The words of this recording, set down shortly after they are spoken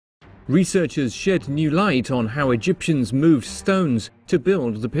Researchers shed new light on how Egyptians moved stones to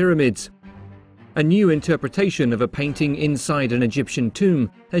build the pyramids. A new interpretation of a painting inside an Egyptian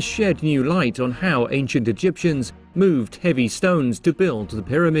tomb has shed new light on how ancient Egyptians moved heavy stones to build the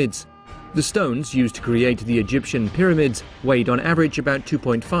pyramids. The stones used to create the Egyptian pyramids weighed on average about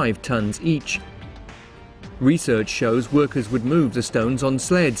 2.5 tons each. Research shows workers would move the stones on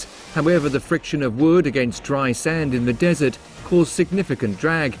sleds. However, the friction of wood against dry sand in the desert caused significant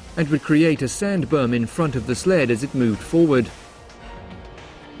drag and would create a sand berm in front of the sled as it moved forward.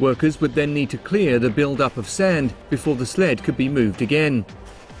 Workers would then need to clear the build-up of sand before the sled could be moved again.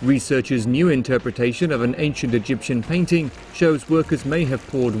 Researchers' new interpretation of an ancient Egyptian painting shows workers may have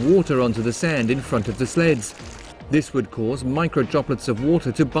poured water onto the sand in front of the sleds. This would cause microdroplets of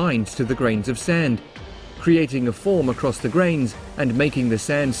water to bind to the grains of sand, creating a form across the grains and making the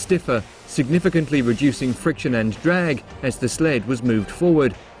sand stiffer, significantly reducing friction and drag as the sled was moved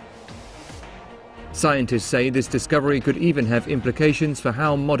forward. Scientists say this discovery could even have implications for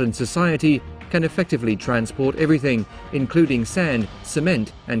how modern society can effectively transport everything, including sand,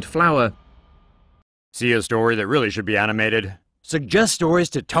 cement, and flour. See a story that really should be animated? Suggest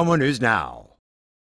stories to Tomo News now.